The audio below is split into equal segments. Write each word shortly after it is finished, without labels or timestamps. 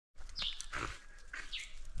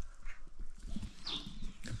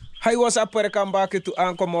Hi, what's up? Welcome back to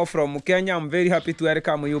Anchor More from Kenya. I'm very happy to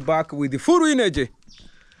welcome you back with the full energy.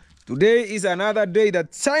 Today is another day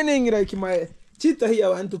that's shining like my cheetah here. I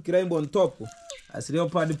want to climb on top. As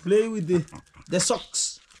Leopard play with the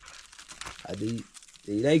socks. They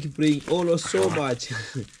like playing all so much.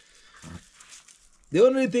 The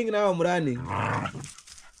only thing now I'm running.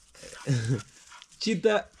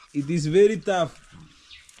 Cheetah, it is very tough.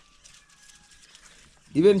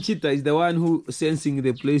 Even Cheetah is the one who sensing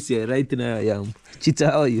the place here right now. I am.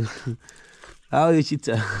 Cheetah, how are you? How are you,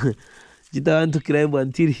 Cheetah? Cheetah want to climb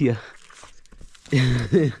until here.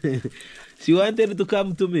 She wanted to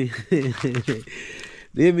come to me.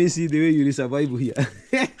 Let me see the way you will survive here.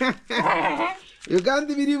 You can't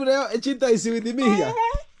believe that Cheetah is with me here.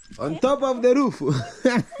 On top of the roof.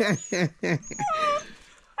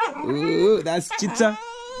 Ooh, that's Cheetah.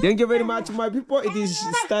 Thank you very much, my people. It is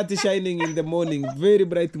started shining in the morning, very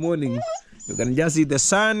bright morning. You can just see the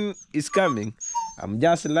sun is coming. I'm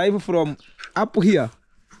just live from up here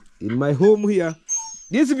in my home here.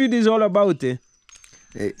 This video is all about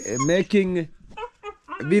making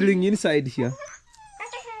building inside here.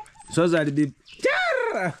 So that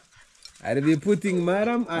I'll be putting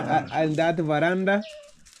maram and that veranda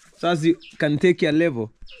so as you can take your level.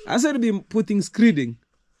 I'll be putting screeding.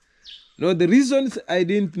 No, the reasons I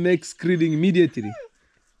didn't make screeding immediately,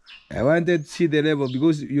 I wanted to see the level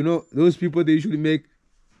because, you know, those people, they usually make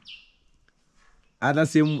other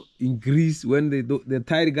same increase when the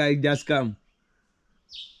tired guy just come.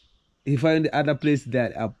 He find the other place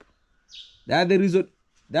that up. That's the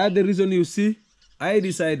reason you see, I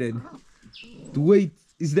decided to wait.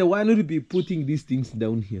 It's the one who will be putting these things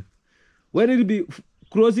down here. When it will be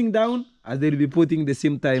crossing down, as they will be putting the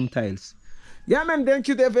same time tiles. Yeah, man, thank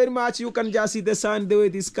you very much. You can just see the sun, the way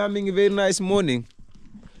it is coming. Very nice morning.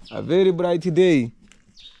 A very bright day.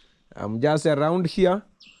 I'm just around here,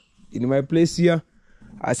 in my place here.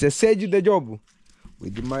 As I said, the job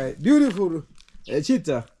with my beautiful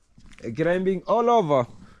cheetah climbing all over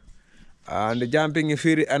and jumping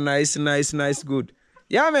very nice, good.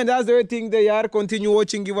 Yeah, man, that's the way thing they are. Continue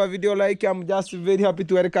watching, give a video like. I'm just very happy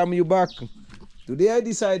to welcome you back. Today I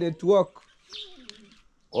decided to work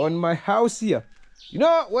on my house here. You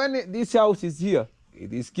know, when this house is here,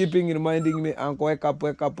 it is keeping reminding me, Uncle, wake up.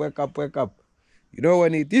 You know,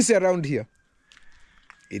 when it is around here,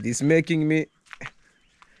 it is making me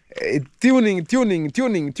tuning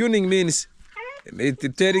means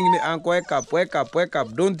it's telling me, Uncle, wake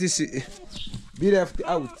up. Don't be left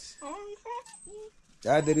out.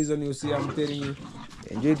 That's the reason you see I'm telling you.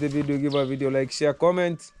 Enjoy the video, give a video like, share,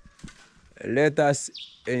 comment. Let us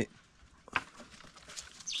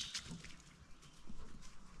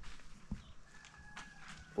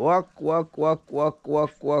walk.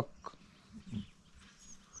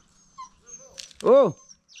 Oh,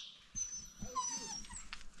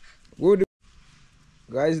 good.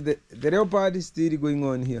 Guys, the leopard is still going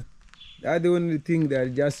on here. That's the only thing that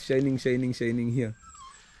is just shining here.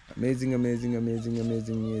 Amazing.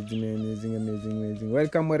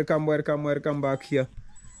 Welcome back here.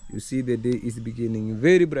 You see the day is beginning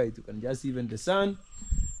very bright. You can just see even the sun.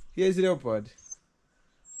 Here's the leopard.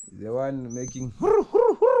 The one making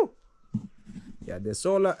yeah, the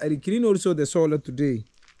solar. I clean also the solar today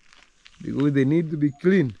because they need to be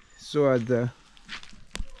clean. So I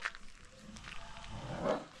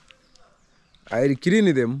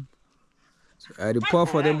clean them. So I pour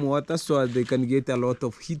for them water so that they can get a lot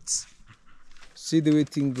of heat. See the way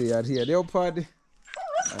things they are here. Leopard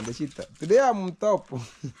and the cheetah. Today I'm on top.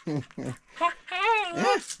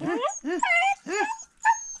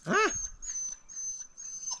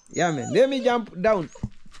 Yeah, man. Let me jump down.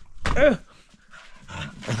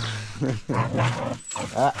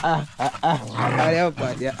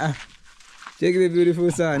 Leopard, yeah. Check the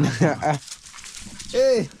beautiful sun.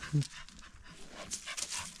 Hey.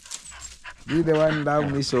 You the one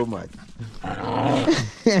love me so much.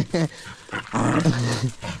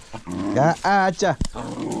 Acha,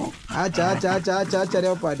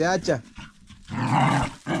 leopard, acha.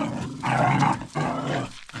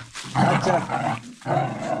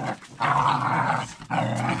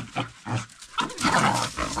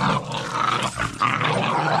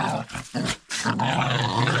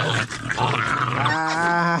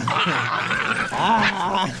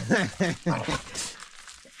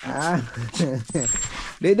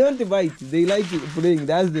 They don't bite. They like playing.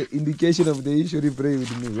 That's the indication of they usually play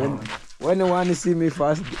with me. When they want to see me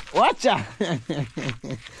fast, watch out!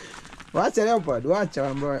 Watch out, leopard. Watch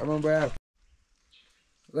out.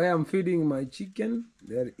 I'm feeding my chicken.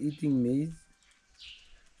 They're eating maize.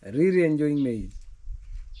 I'm really enjoying maize.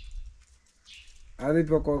 Other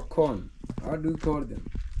people call corn. How do you call them?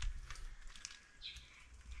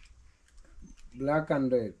 black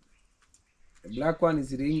and red. The black one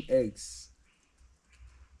is ring eggs.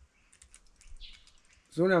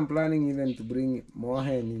 Soon I'm planning even to bring more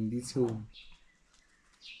hen in this home.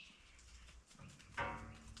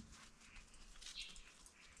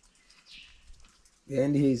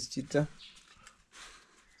 Behind here is cheetah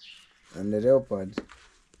and the leopard.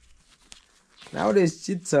 Nowadays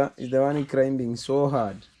cheetah is the one climbing so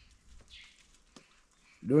hard.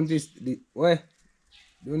 Don't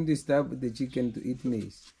disturb the chicken to eat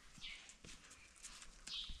maize.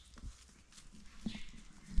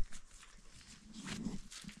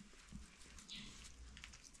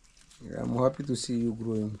 I'm happy to see you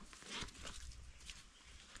growing.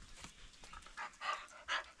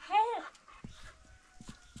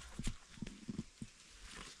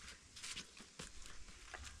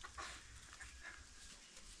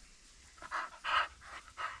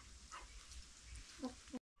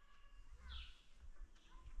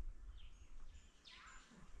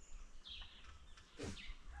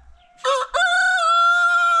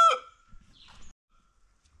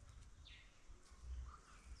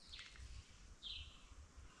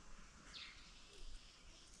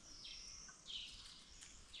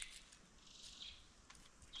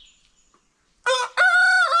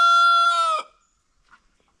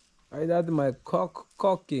 I got my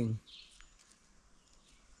cocking.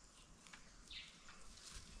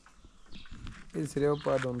 It's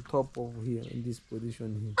leopard on top of here in this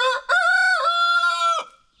position here.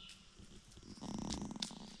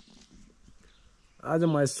 As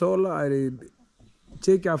my solar, I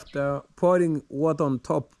check after pouring water on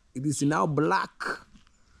top. It is now black.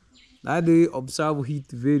 That they observe heat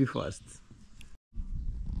very fast.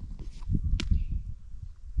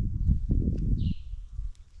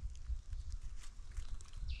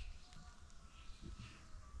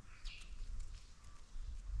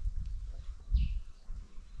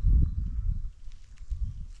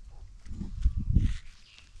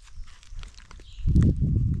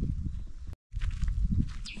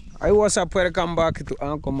 I was up, welcome back to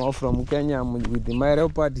Uncle Mo from Kenya. I'm with my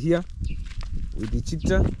leopard here, with the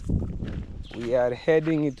cheetah. We are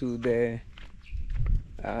heading to the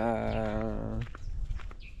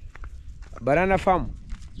banana farm.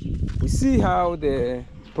 We see how the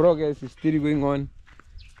progress is still going on,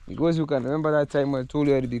 because you can remember that time I told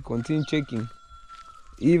you I'll be continue checking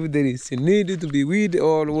if there is a need to be weed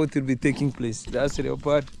or what will be taking place. That's the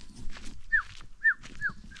leopard.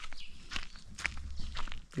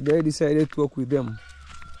 Today I decided to work with them.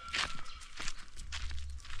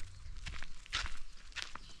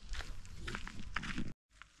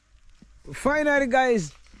 Finally,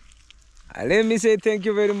 guys, let me say thank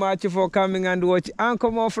you very much for coming and watch Uncle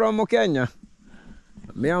Mo from Kenya.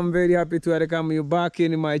 I'm very happy to welcome you back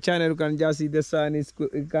in my channel. You can just see the sun is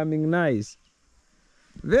coming nice.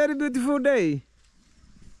 Very beautiful day.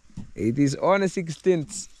 It is on the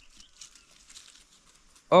 16th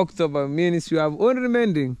October, means you have only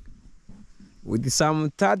remaining with some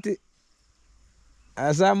 30,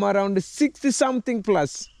 some around 60 something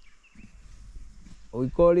plus. We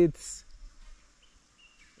call it,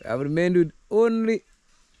 we have remained with only,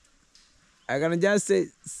 I can just say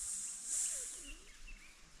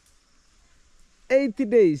 80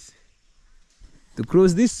 days to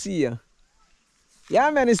close this year. Yeah,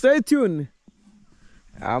 man, stay tuned.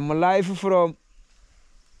 I'm live from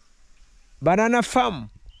banana farm.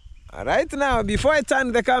 Right now, before I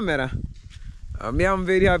turn the camera, I'm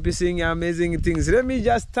very happy seeing amazing things. Let me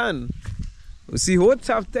just turn to see what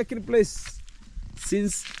have taken place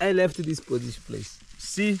since I left this place.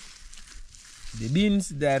 See, the beans,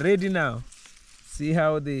 they are ready now. See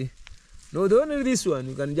how they, no, don't only this one,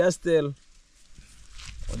 you can just tell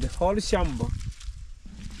on the whole chamber,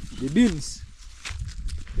 the beans,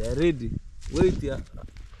 they are ready. Wait here.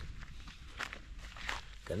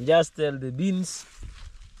 Can just tell the beans.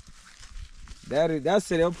 There, that's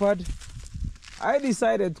the leopard. I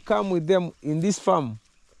decided to come with them in this farm.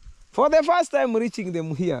 For the first time reaching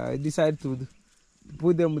them here, I decided to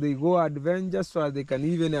put them, they go adventure so they can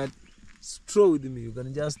even stroll with me. You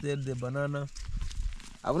can just tell the banana.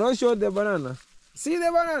 I've not showed the banana. See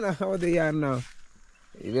the banana, how they are now.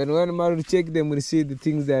 Even when Maru check them, we see the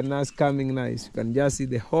things that are not coming nice. You can just see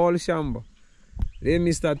the whole chamber. Let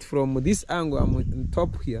me start from this angle. I'm on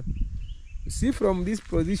top here. You see from this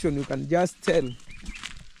position, you can just tell.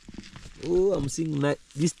 Oh, I'm seeing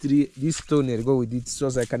this tree, this stone. I'll go with it so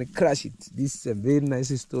I can crush it. This is a very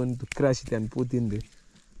nice stone to crush it and put in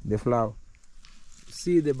the flour.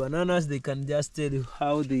 See the bananas, they can just tell you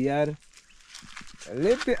how they are.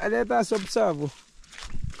 Let us observe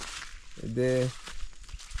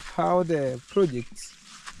how the projects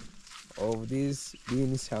of these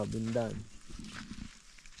beans have been done.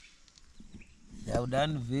 They have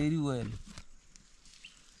done very well.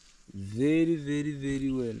 Very, very,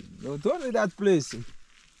 very well. Not only that place,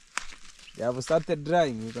 they have started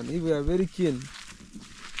drying. You can, if you are very keen,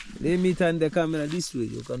 let me turn the camera this way.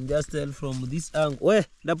 You can just tell from this angle.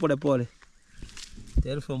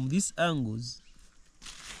 Tell from these angles,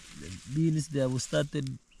 the beans they have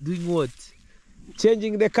started doing what?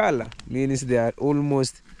 Changing the color. Means they are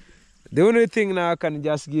almost. The only thing now I can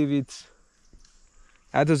just give it.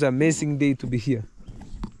 That was an amazing day to be here.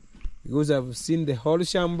 Because I've seen the whole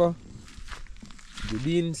chamber. The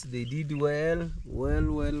beans, they did well.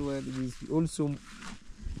 Also,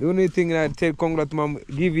 the only thing I tell Congrats Mom,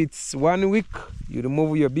 give it 1 week, you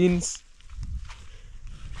remove your beans.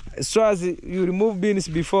 As soon as you remove beans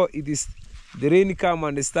before it is the rain come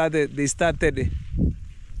and they started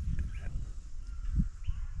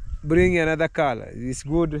bring another color. It's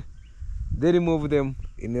good. They remove them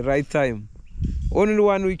in the right time. Only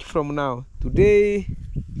 1 week from now. Today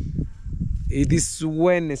it is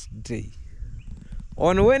Wednesday.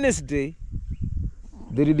 On Wednesday,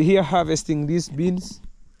 they will be here harvesting these beans.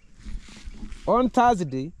 On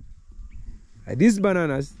Thursday, these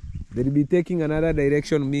bananas, they will be taking another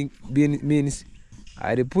direction. Means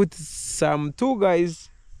I will put some 2 guys,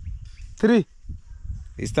 3.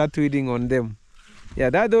 They start weeding on them. Yeah,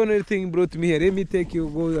 that's the only thing brought me here. Let me take you,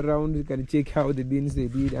 go around, you can check how the beans they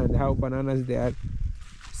did and how bananas they are.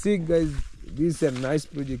 See guys, this is a nice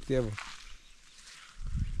project ever.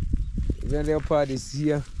 Even leopard is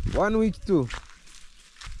here. 1 week too.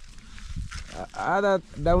 Other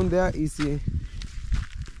down there is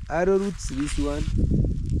arrowroots, this one.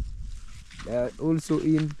 They are also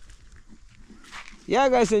in. Yeah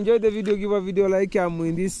guys, enjoy the video, give a video like. I'm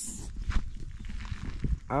in this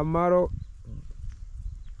Amaro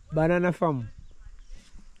banana farm.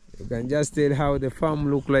 You can just tell how the farm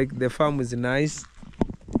look like. The farm is nice.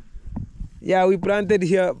 Yeah, we planted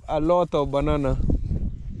here a lot of banana.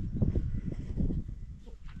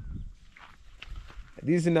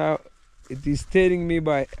 This now, it is telling me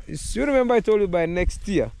by, you remember I told you by next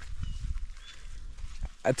year.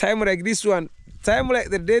 A time like this one, time like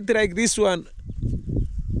the date like this one,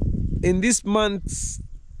 in this month,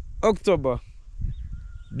 October,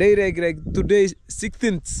 day like today,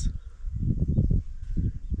 16th,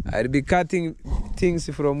 I'll be cutting things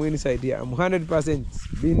from inside here. I'm 100%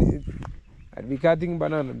 I'll be cutting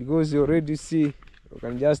banana because you already see, you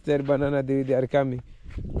can just tell banana they are coming.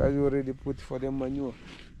 Because we already put for them manure.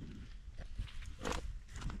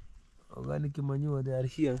 Organic manure, they are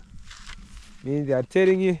here. Means they are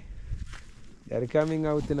telling you, they are coming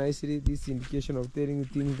out nicely. This indication of telling you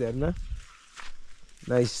things that are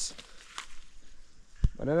nice.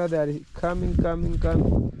 Banana, they are coming.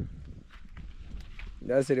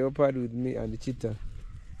 That's the leopard with me and the cheetah.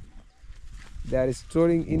 They are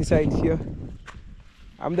storing inside here.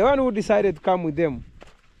 I'm the one who decided to come with them.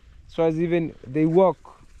 So as even they walk,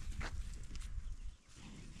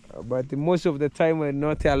 but most of the time I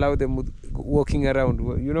not allow them walking around.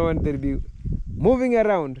 You know, when they'll be moving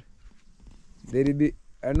around, they'll be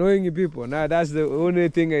annoying people. Now that's the only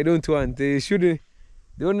thing I don't want. They should.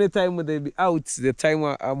 The only time they'll be out, the time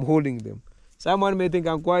I'm holding them. Someone may think,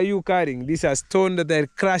 why are you carrying? These are stones that I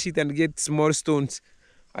crush it and get small stones.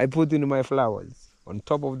 I put in my flowers on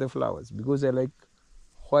top of the flowers because I like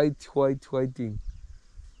white thing.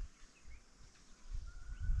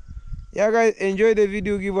 Yeah guys, enjoy the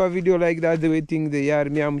video, give a video like that, the way thing they are.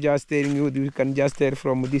 Me, I'm just telling you, you can just tell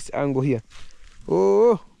from this angle here.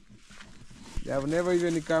 Oh, they have never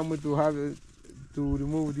even come to have to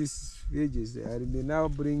remove these veggies. They are now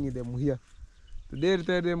bringing them here. Today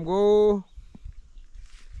tell them go.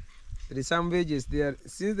 There is some veggies there.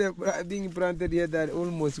 Since they're being planted here, they're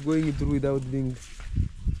almost going through without being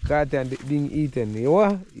cut and being eaten.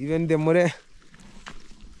 Even the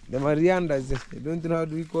Mariandas, I don't know how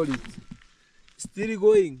do we call it. Still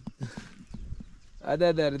going.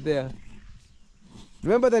 Other than there.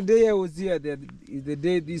 Remember the day I was here, is the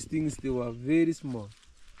day these things they were very small.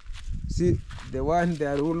 See, the one they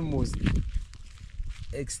are almost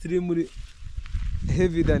extremely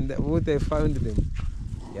heavy than what I found them.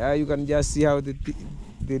 Yeah, you can just see how the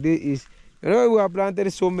day is. You know, we have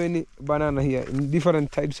planted so many banana here in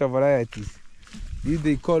different types of varieties. This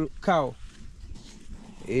they call cow.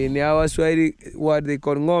 In our Swahili, what they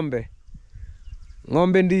call ng'ombe.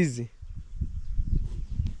 Ng'ombe ndizi.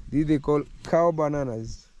 These they call cow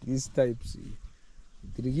bananas. These types.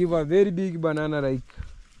 They give a very big banana like.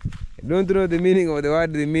 I don't know the meaning of the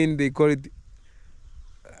word they mean. They call it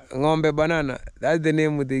ng'ombe banana. That's the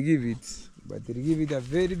name they give it. But they give it a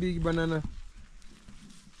very big banana.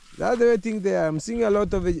 That's the way thing there. I'm seeing a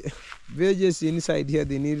lot of veggies inside here.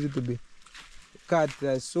 They needed to be cut.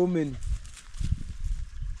 There's so many.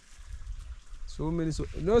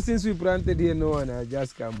 Since we planted here, no one has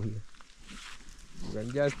just come here. You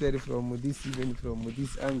can just tell from this, even from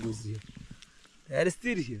these angles here. They are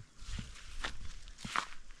still here.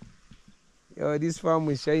 Yo, this farm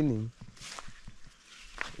is shining.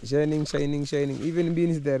 Shining. Even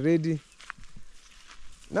beans, they're ready.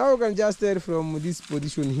 Now you can just tell from this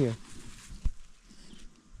position here.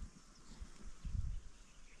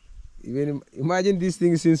 Even imagine this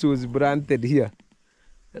thing since it was planted here.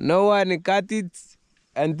 No one cut it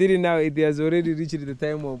until now. It has already reached the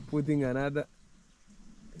time of putting another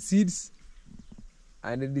seeds,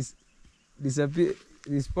 and it disappear,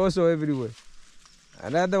 disposal everywhere.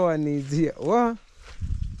 Another one is here. Wow,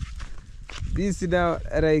 this now,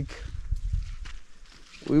 like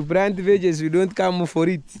we plant veggies, we don't come for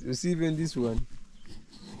it. You see, even this one,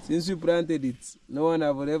 since we planted it, no one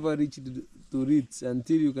have ever reached to it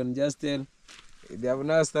until you can just tell they have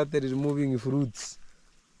now started removing fruits.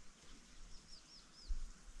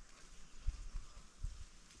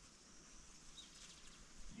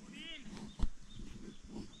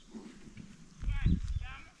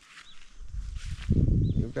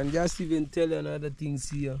 You can just even tell another things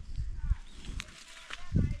here.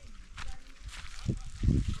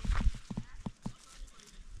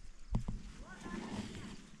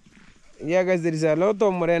 Yeah, guys, there is a lot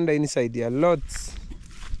of morinda inside here. Lots.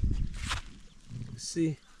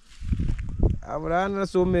 See, I've run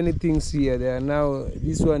so many things here. There are now.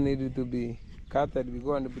 This one needed to be cut. We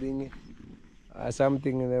go and bring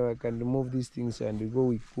something that I can remove these things and we go.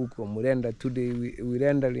 We cook morinda today. We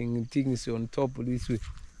rendering things on top this way.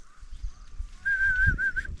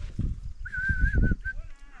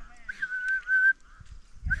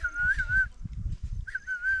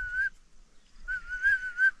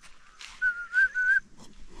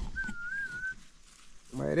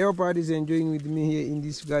 My leopard is enjoying with me here in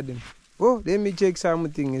this garden. Oh, let me check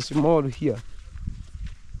something small here.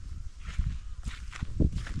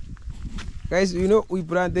 Guys, you know we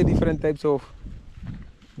planted different types of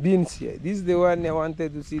beans here. This is the one I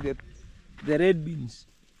wanted to see, the red beans.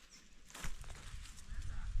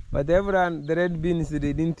 But everyone, the red beans, they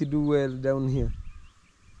didn't do well down here.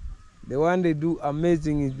 The one they do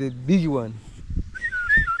amazing is the big one.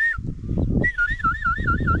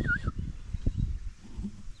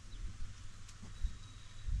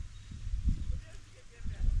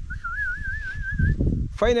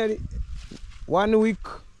 Finally, 1 week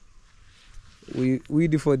we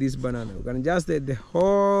weed for this banana. We can just let the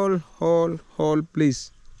whole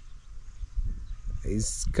place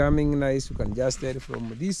is coming nice. You can just tell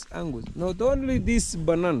from this angle. Not only this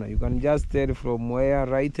banana, you can just tell from where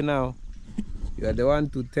right now you are the one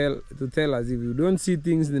to tell us. If you don't see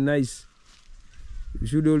things nice, you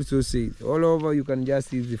should also see it. All over you can just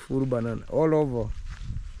see the full banana. All over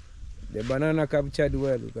the banana captured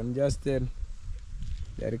well. You can just tell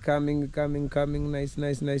they are coming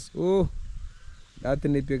nice. Oh, that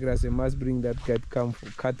napier grass, I must bring that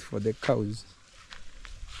cut for the cows.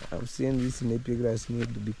 I've seen this napier grass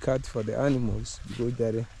need to be cut for the animals because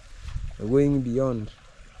they're going beyond.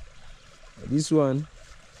 This one,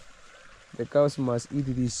 the cows must eat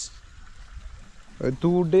this.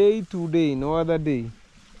 Today, no other day.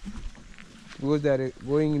 Because they're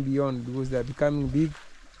going beyond, because they're becoming big.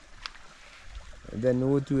 And then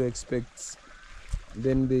what to expect.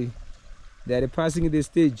 Then they are passing the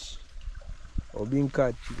stage of being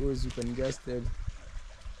cut, because you can just tell.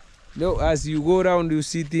 No, as you go around, you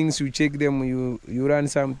see things, you check them, you run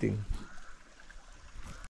something.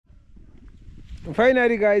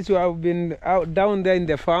 Finally, guys, we have been out down there in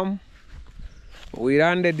the farm. We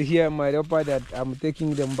landed here, my leopard, that I'm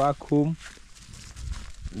taking them back home.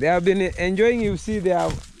 They have been enjoying. You see, they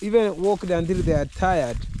have even walked until they are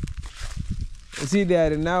tired. You see, they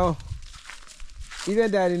are now.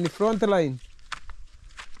 Even they are in the front line,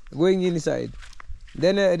 going inside.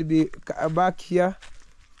 Then I'll be back here,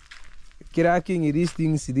 cracking these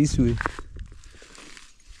things this way.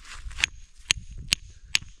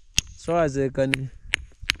 So as I can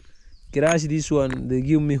crash this one, they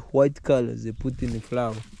give me white colors, they put in the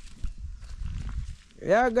flour.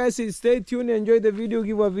 Yeah, guys, stay tuned, enjoy the video,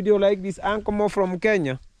 give a video like this. Ankomo from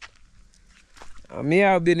Kenya. Me,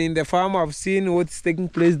 I've been in the farm, I've seen what's taking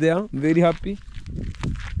place there. I'm very happy.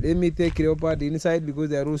 Let me take leopard inside because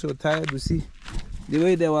they are also tired. To see the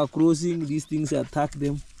way they were crossing, these things attack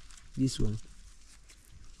them. This one.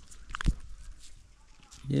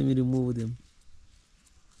 Let me remove them.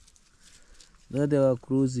 Now they were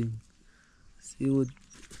crossing. See what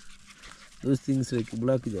those things like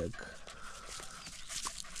blackjack.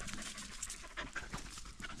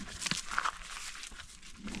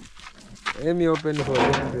 Let me open for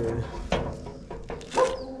them.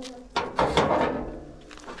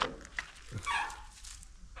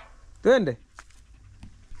 Twende.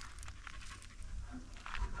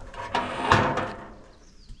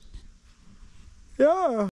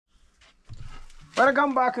 Yeah.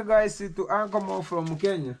 Welcome back, guys, to Uncle Mo from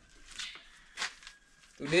Kenya.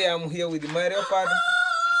 Today I'm here with Mario Pad.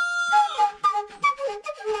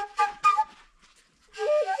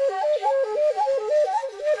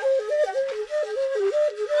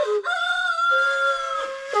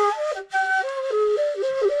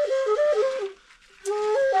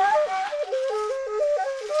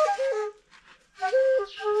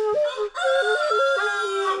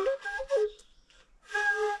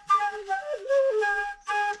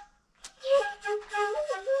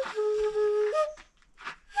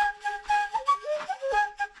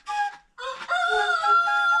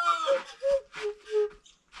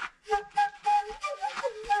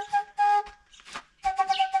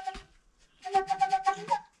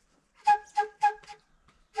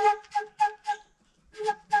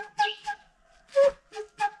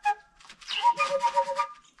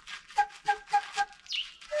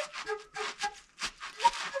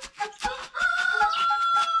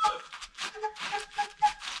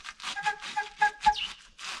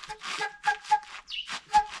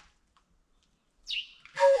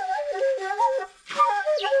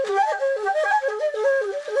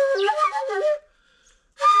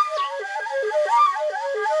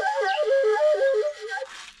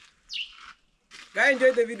 Guys,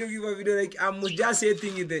 enjoy the video, give a video like I'm just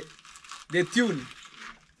setting the tune.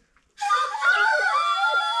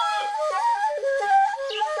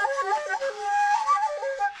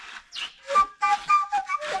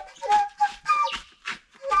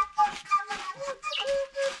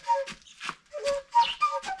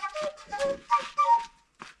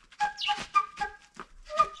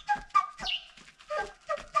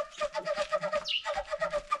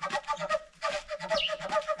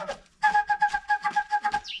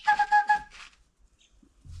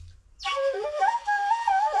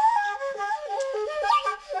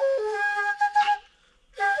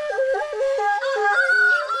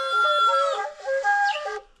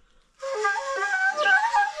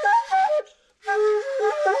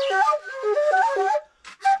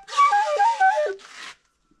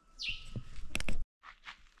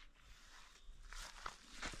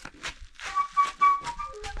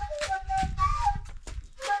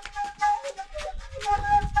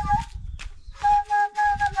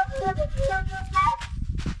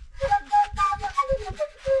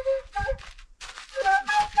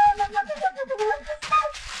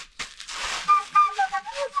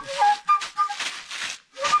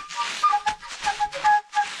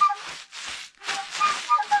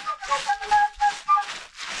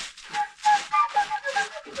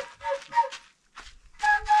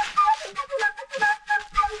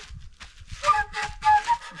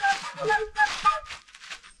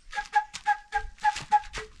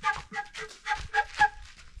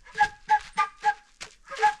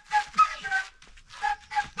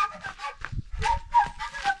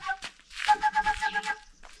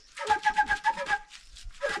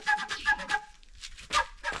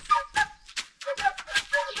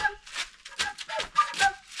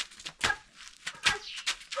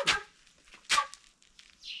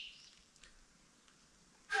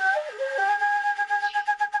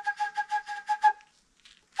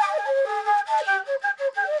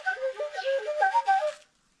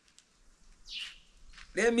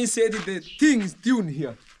 Let me say the things tune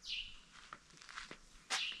here.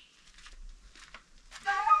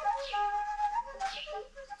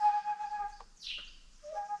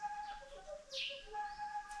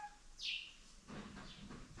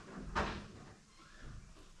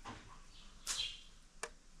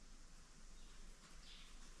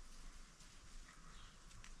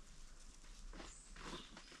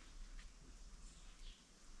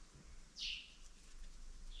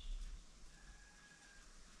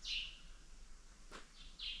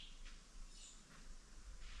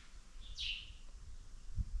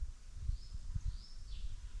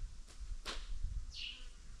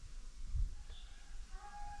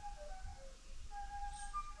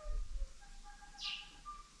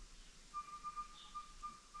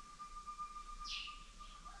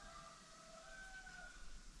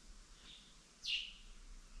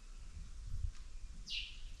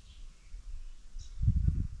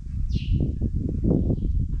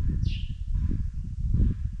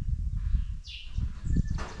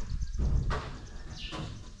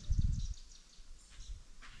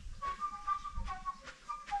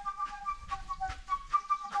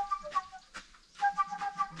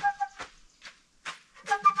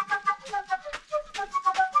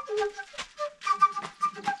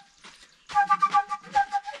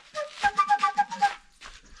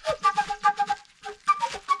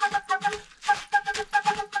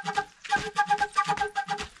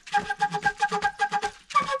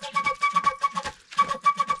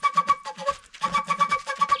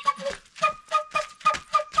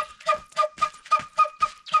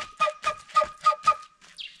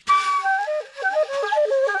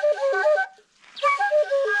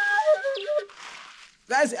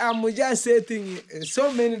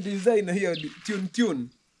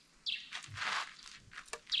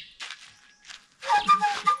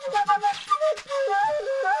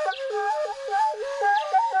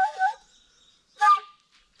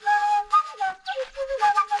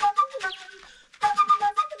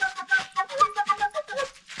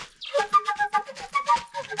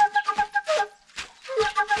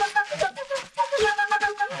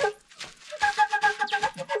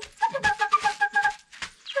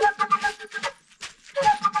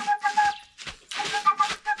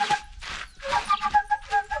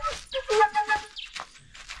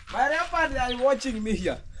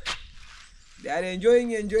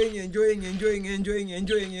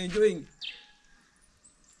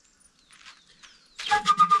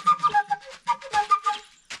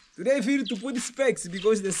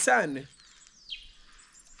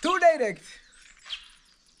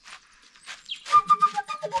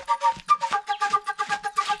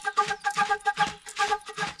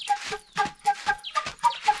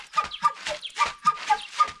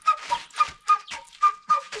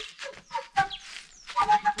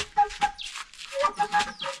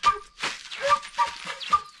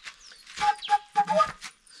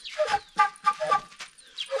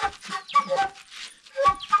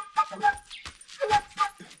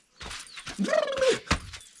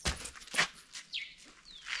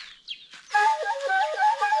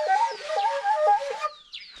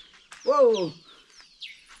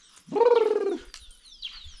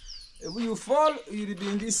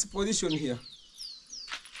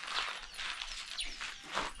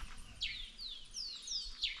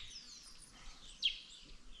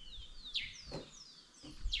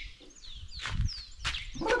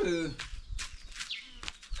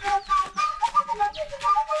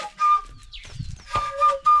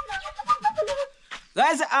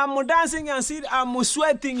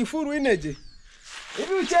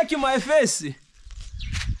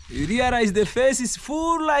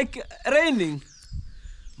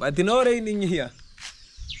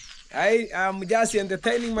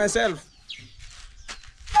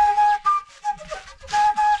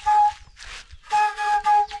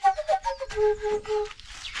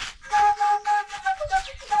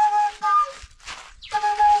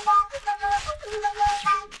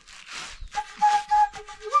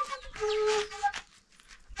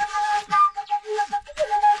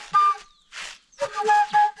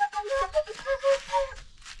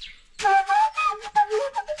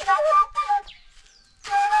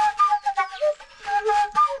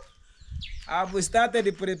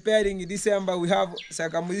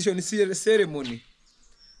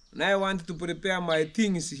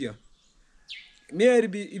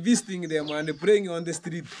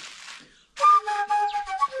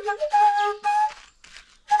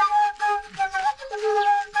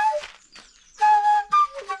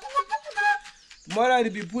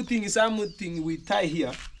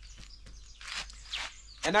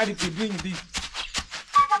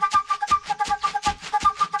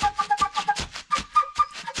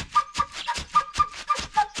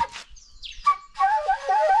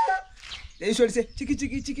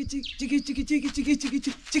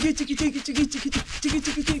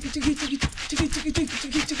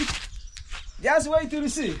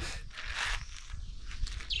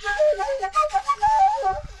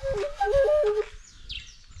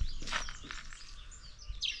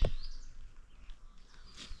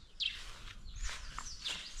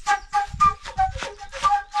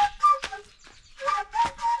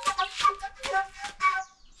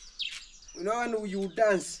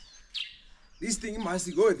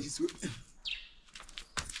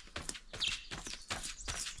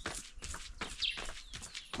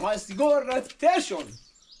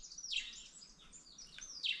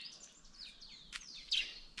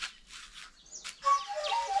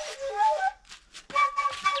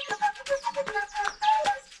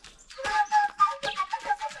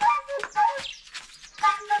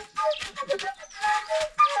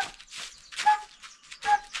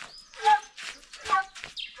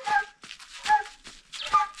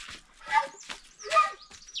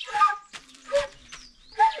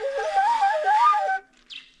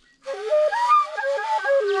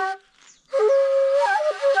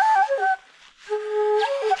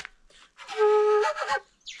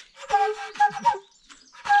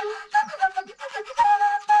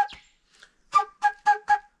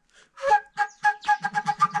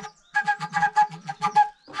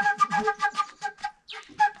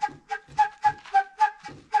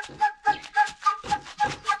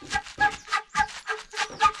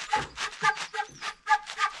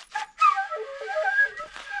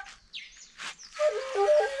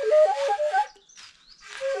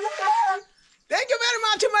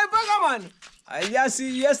 I just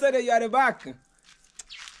see yesterday you are back.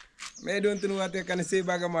 I don't know what I can say,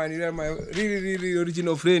 Bagaman. You are my really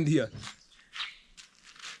original friend here.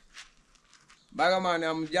 Bagaman,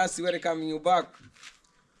 I'm just welcoming you back.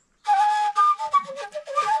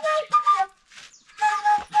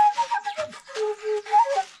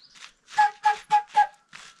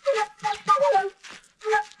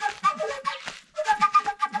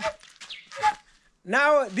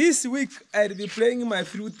 Now, this week, I'll be playing my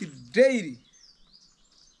flute daily.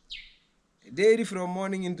 Daily from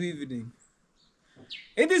morning into evening.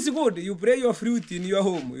 It is good. You play your flute in your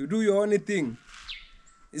home. You do your own thing.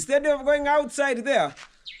 Instead of going outside there,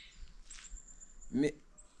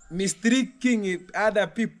 mistreating other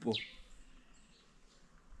people,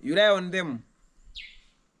 you rely on them.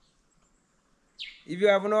 If you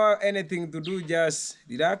have no anything to do, just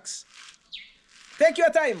relax. Take your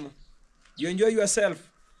time. You enjoy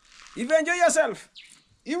yourself. If you enjoy yourself,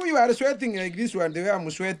 if you are sweating like this one, the way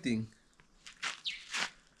I'm sweating,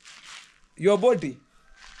 your body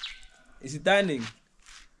is turning.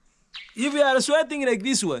 If you are sweating like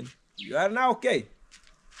this one, you are now okay.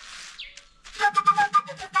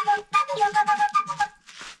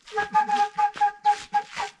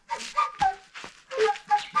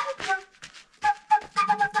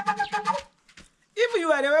 If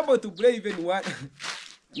you are able to play even one,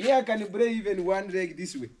 me I can play even one leg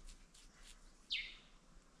this way.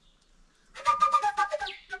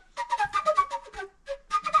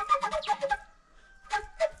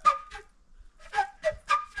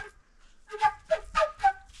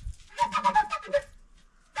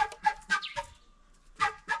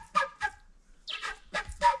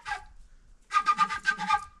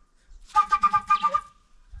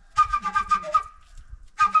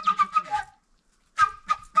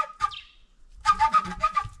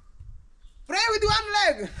 With one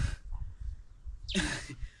leg.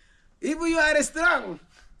 If you are strong,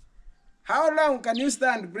 how long can you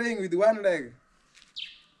stand praying with one leg?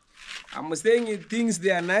 I'm saying things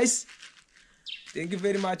they are nice. Thank you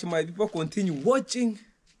very much, my people. Continue watching.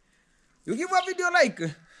 You give a video like.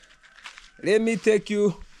 Let me take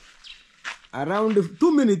you around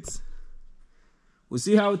 2 minutes. We'll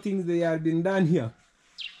see how things they are being done here.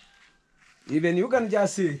 Even you can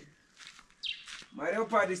just see my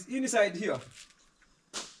leopard is inside here,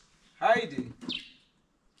 hiding,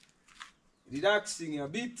 relaxing a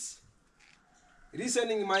bit,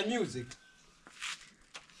 listening my music.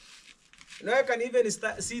 Now I can even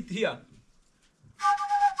sit here.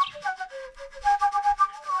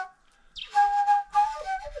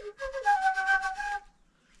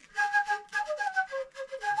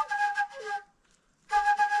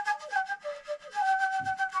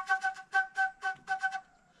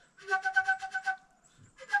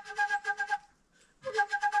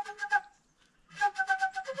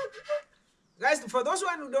 Guys, for those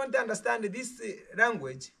who don't understand this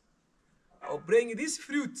language, I'll bring these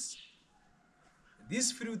fruits.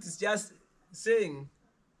 This fruit is just saying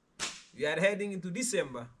we are heading into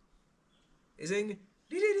December. It's saying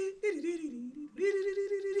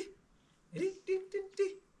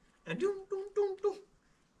and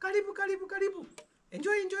karibu, karibu, karibu.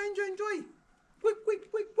 Enjoy, enjoy, enjoy, enjoy. Quick,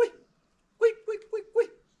 quick, quick, quick. Quick, quick, quick,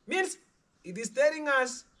 quick. Means it is telling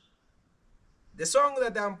us the song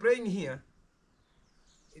that I'm playing here.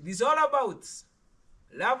 It is all about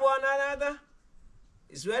love one another.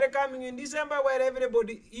 It's welcoming in December where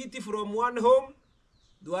everybody eat from one home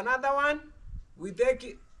to another one. We take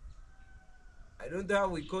it. I don't know how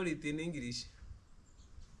we call it in English.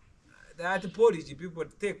 That porridge people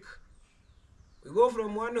take. We go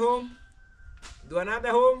from one home to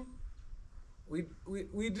another home. We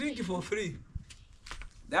drink for free.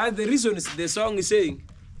 That's the reason the song is saying.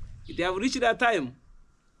 It have reached that time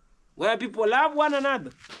where people love one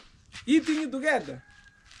another, eating together.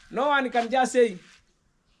 No one can just say,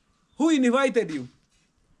 who invited you?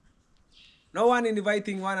 No one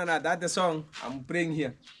inviting one another. That's the song I'm playing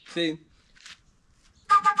here. Saying,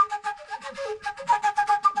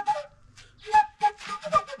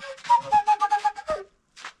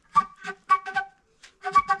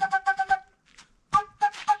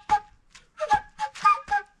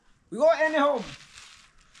 we go any home.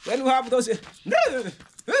 When we have those,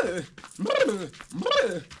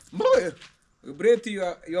 we pray to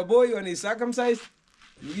your boy when he's circumcised.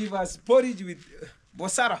 You give us porridge with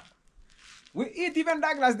bosara. We eat even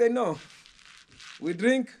Douglas, they know. We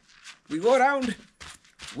drink, we go around,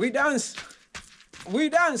 we dance, we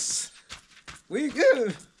dance, we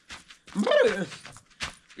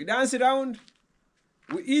dance around,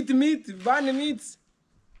 we eat meat, burn meat,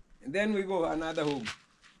 and then we go another home.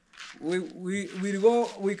 We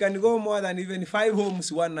can go more than even 5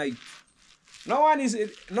 homes one night. No one is,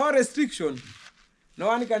 no restriction. No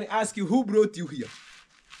one can ask you who brought you here.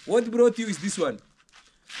 What brought you is this one.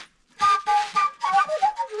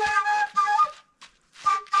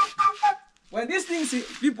 When these things,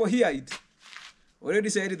 people hear it, already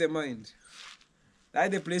set their mind.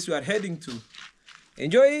 That's the place we are heading to.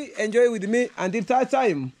 Enjoy with me until that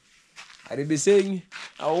time. I will be saying,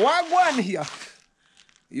 Wagwan here.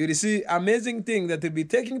 You will see amazing things that will be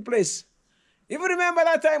taking place. If you remember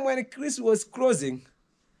that time when Chris was closing,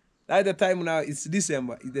 that's the time now, it's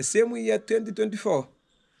December. It's the same year, 2024.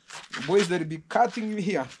 The boys that will be cutting you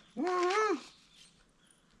here.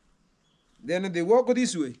 Then they walk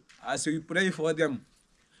this way as we pray for them.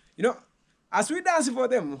 You know, as we dance for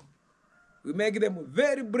them, we make them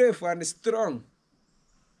very brave and strong.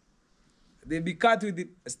 They be cut with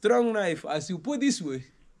a strong knife. As you put this way,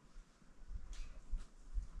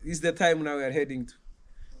 this is the time now we are heading to.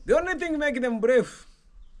 The only thing making them brave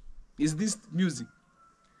is this music.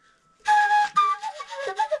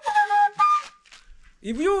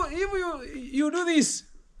 If you do this,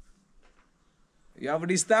 you have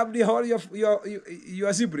disturbed the whole of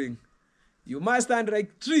your sibling. You must stand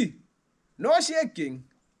like tree, no shaking.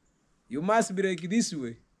 You must be like this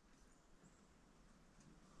way.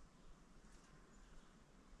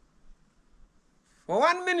 For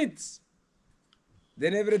 1 minute,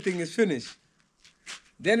 then everything is finished.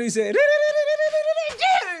 Then we say,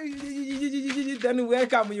 then we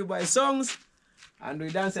welcome you by songs, and we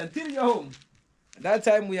dance until you're home. At that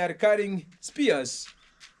time we are carrying spears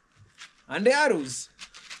and the arrows.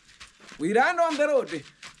 We run on the road.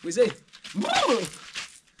 We say, whoa,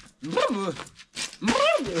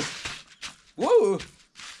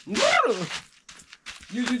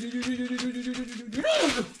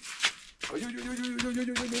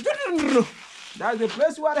 that's the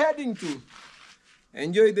place we are heading to.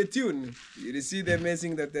 Enjoy the tune. You will see the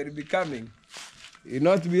amazing that they will be coming. You will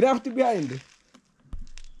not be left behind.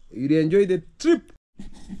 You will enjoy the trip.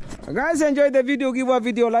 Guys, enjoy the video. Give a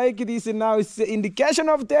video like this. Now it's an indication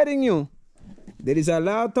of telling you there is a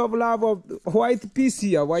lot of love of white piece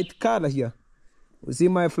here, white color here. You see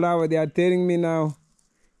my flower, they are telling me now.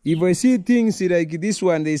 If I see things like this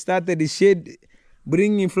one, they started the shade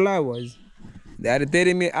bringing flowers. They are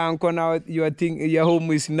telling me, Uncle, now your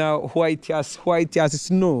home is now white as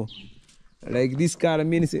snow. Like this color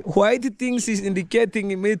means white things is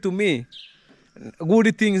indicating me to me.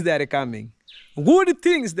 Good things that are coming. Good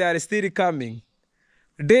things that are still coming.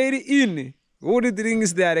 Daily in. Good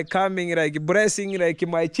things that are coming, like blessing, like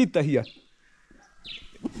my cheetah here.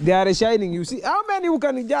 They are shining. You see how many, you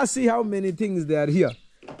can just see how many things they are here.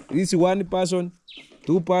 This is 1 person,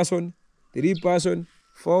 2 person, 3 person,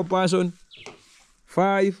 4 person,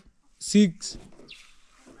 5, 6,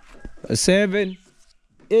 7,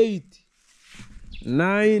 8,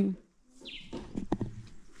 9,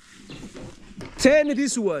 10.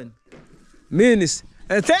 This one means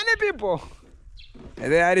 10 people.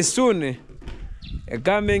 They are soon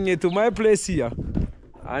coming to my place here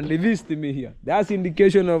and visit me here. That's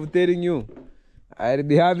indication of telling you I'll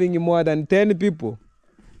be having more than 10 people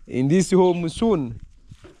in this home soon.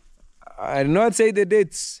 I'll not say the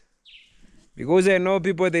dates because I know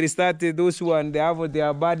people that started those one, they have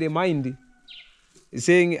their bad mind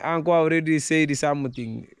saying Uncle already said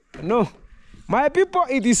something. No, my people,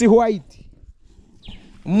 it is white.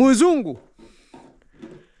 Muzungu.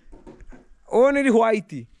 Only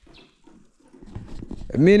white.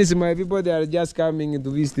 It means my people, they are just coming to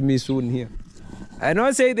visit me soon here. I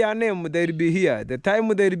not say their name, they will be here. The time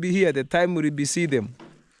they will be here, the time we will be see them.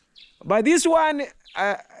 But this one,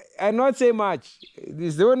 I not say much. This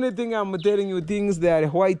is the only thing I'm telling you, things that are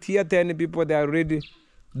white here, 10 people that are already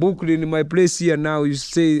booked in my place here now. You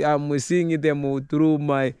say I'm seeing them through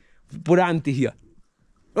my plant here.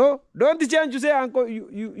 Oh, don't change, you say, Uncle,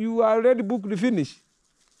 you are already booked to finish.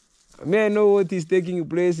 May I know what is taking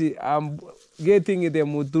place? I'm getting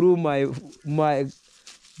them through my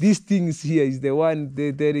these things here is the one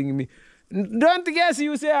they're telling me. Don't guess,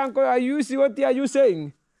 you say, Uncle, are you see what are you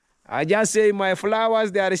saying? I just say my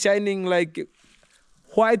flowers, they are shining like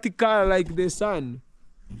white color like the sun.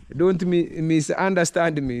 Don't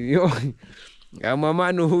misunderstand me. You know? I'm a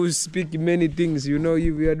man who speaks many things. You know, if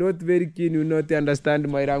you are not very keen, you not understand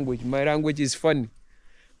my language. My language is funny.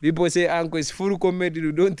 People say Uncle is full comedy.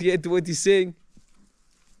 You don't get what he's saying.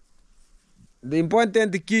 The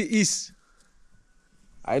important key is,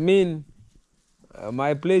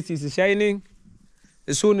 my place is shining.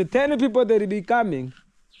 Soon 10 people that will be coming.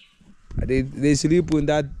 They sleep in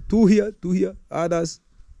that 2 here, others.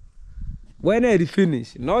 When I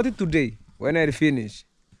finish, not today, when I finish,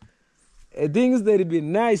 things that be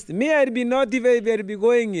nice. Me, I'd be not even be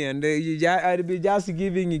going here, and I'd be just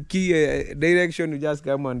giving a key direction to just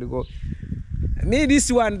come and go. Me,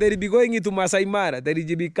 this one, they'd be going into Masai Mara.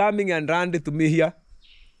 They'd be coming and run to me here.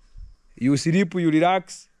 You sleep, you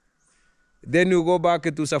relax. Then you go back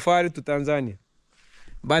to safari to Tanzania.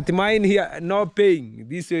 But mine here, no paying.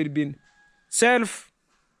 This will be self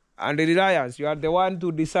and reliance. You are the one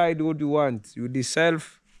to decide what you want. You do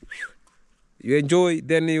self. You enjoy,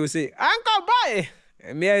 then you say, Uncle, bye.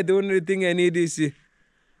 Me, the only thing I need is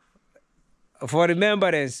for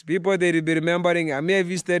remembrance. People, they will be remembering. I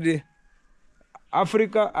visited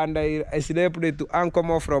Africa and I slept to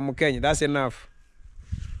Ankomo from Kenya. That's enough.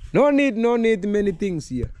 No need many things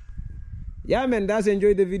here. Yeah, man, that's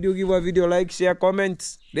enjoy the video. Give a video like, share,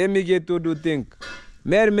 comments. Let me get to do things.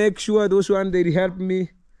 May make sure those ones, they help me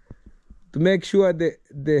to make sure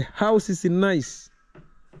the house is nice.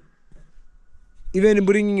 Even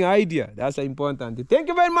bringing idea, that's important. Thank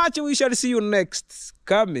you very much. We shall see you next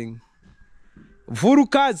coming.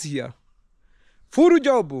 Furu kazi here. Furu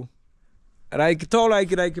job. Like tall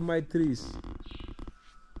like my trees.